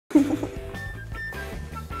I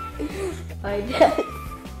just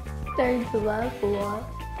started to laugh a lot.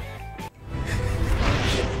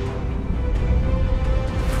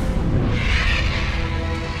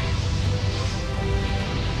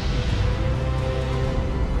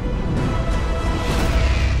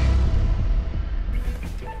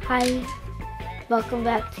 Hi, welcome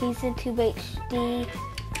back to Season 2 HD.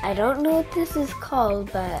 I don't know what this is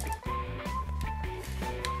called, but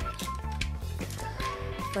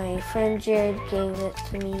my friend Jared gave it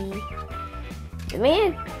to me. The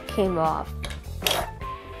man came off.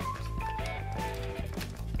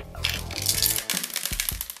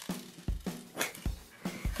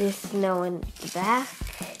 There's snow in the back.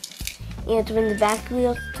 And when the back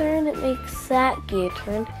wheels turn, it makes that gear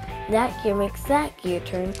turn. That gear makes that gear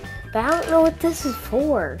turn. But I don't know what this is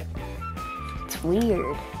for. It's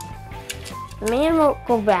weird. The man won't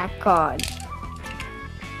go back on.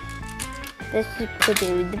 Let's just put it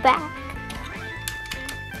in the back.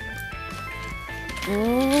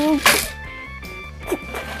 And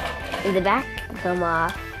the back can come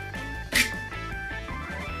off.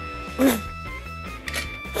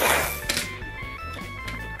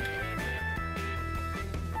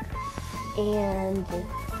 And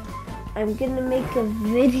I'm gonna make a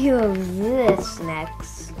video of this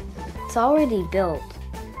next. It's already built.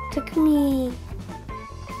 Took me,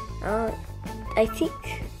 I think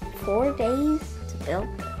 4 days to build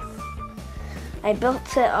this. I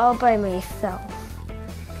built it all by myself.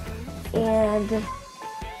 And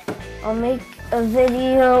I'll make a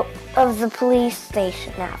video of the police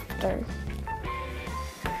station after.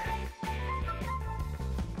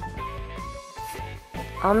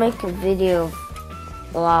 I'll make a video of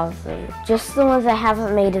a lot of them. Just the ones I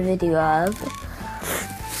haven't made a video of.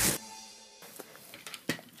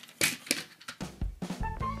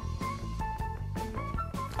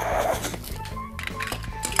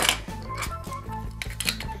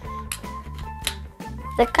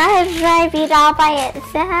 The car is driving all by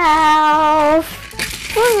itself.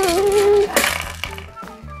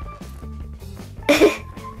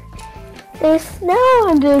 There's snow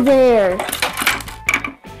under there.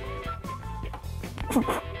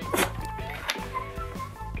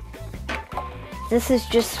 This is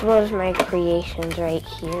just one of my creations right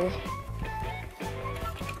here.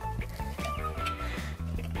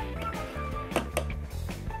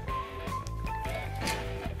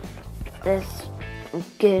 I'm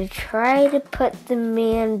gonna try to put the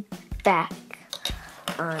man back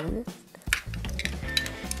on.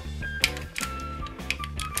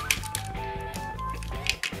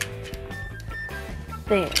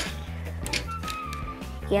 There.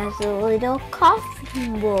 He has a little coffee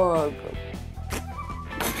mug.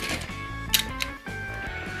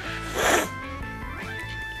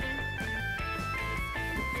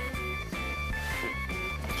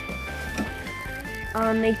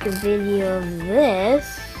 I'll make a video of this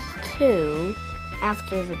too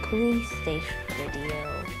after the police station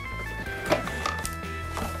video.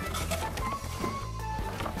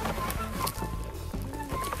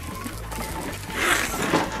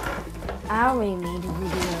 I already made a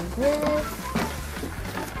video of this.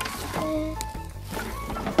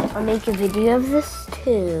 I'll make a video of this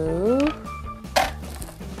too.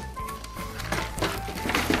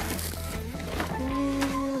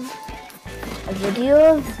 A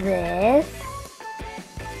video of this.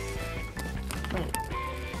 Wait.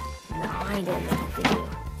 No, I didn't make a video.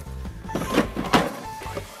 I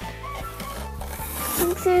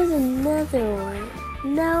think there's another one.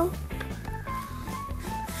 No.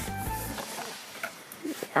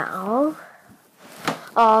 Now,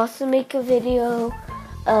 I'll also make a video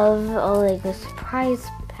of a Lego surprise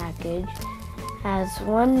package. Has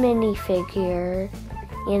one minifigure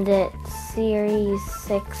and it's series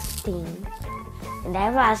 16. And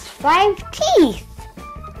that has 5 teeth.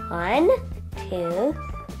 1, 2,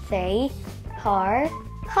 3, 4,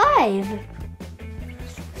 5.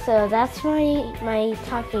 So that's why my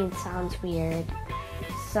talking sounds weird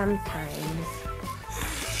sometimes.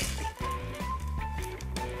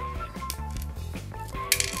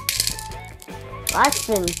 That's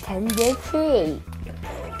intended to eat.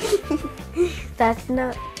 That's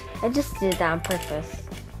not, I just did that on purpose.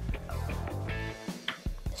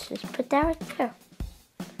 Let's just put that right there.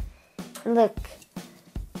 And look,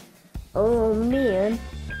 old man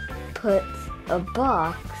puts a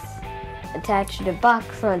box, attached the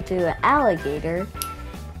box onto an alligator,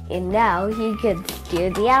 and now he can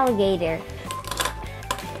steer the alligator.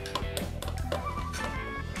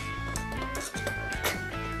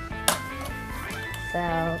 So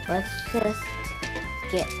let's just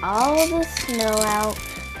get all the snow out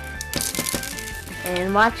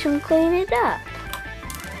and watch him clean it up.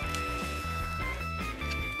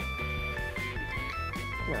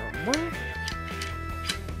 little more.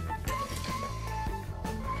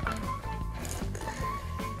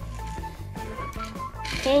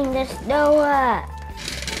 Hang the snow up.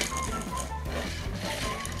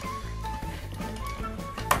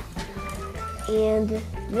 And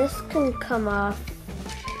this can come off.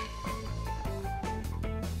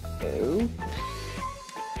 Oops.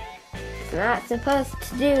 It's not supposed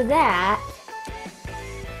to do that.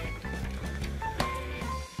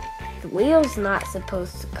 The wheel's not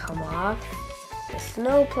supposed to come off. The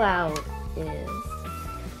snowplow is.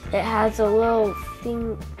 It has a little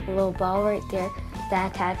thing, a little ball right there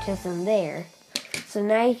that attaches in there. So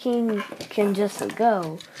now you can just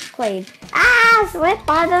go. Play. Ah! Slip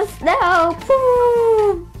on the snow!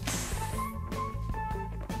 Boom!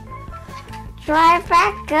 Drive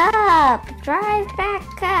back up! Drive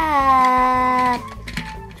back up!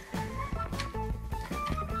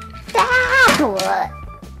 Ah!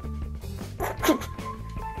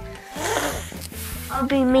 I'll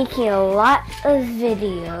be making a lot of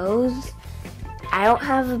videos. I don't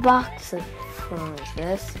have a box for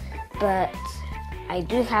this, but I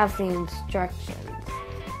do have the instructions.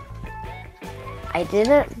 I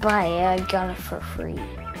didn't buy it, I got it for free.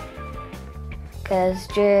 Because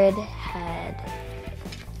Jared had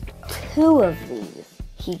 2 of these.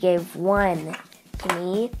 He gave 1 to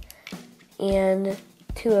me, and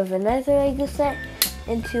 2 of another Lego set,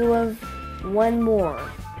 and 2 of 1 more.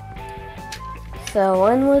 So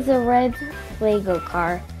 1 was a red Lego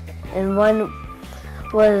car, and 1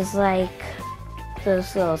 was like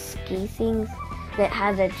those little ski things that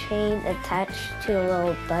had a chain attached to a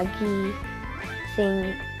little buggy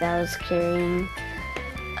thing that was carrying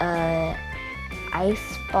a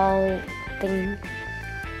ice ball thing.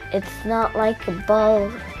 It's not like a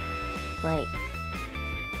ball, like,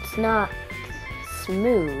 it's not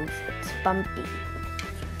smooth, it's bumpy.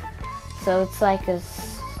 So it's like a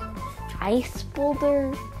ice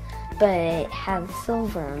boulder, but it has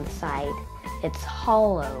silver inside. It's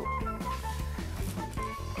hollow.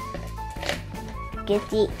 Get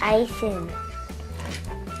the ice in.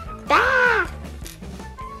 Ah!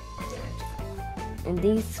 And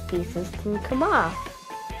these pieces can come off.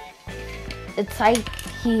 It's like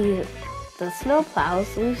the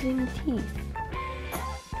snowplow's losing teeth.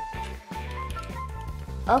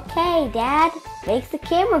 Okay, Dad, make the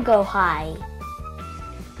camera go high.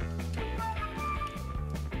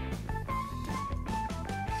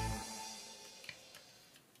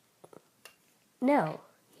 No,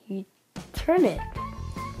 you turn it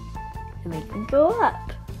and make it go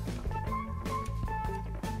up.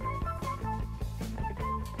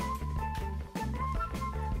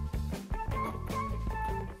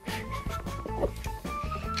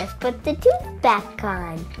 Let's put the tooth back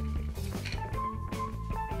on.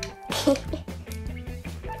 Can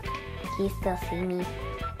you still see me?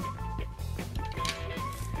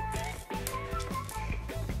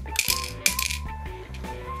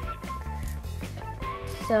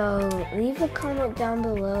 So leave a comment down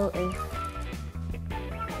below if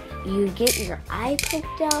you get your eye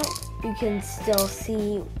picked out, you can still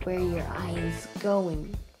see where your eye is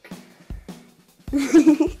going.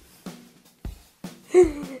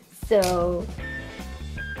 So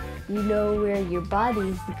you know where your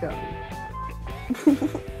body's going.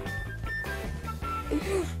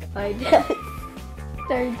 My dad's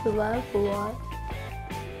starting to laugh a lot.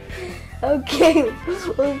 Okay,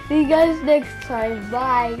 we'll see you guys next time.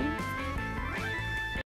 Bye.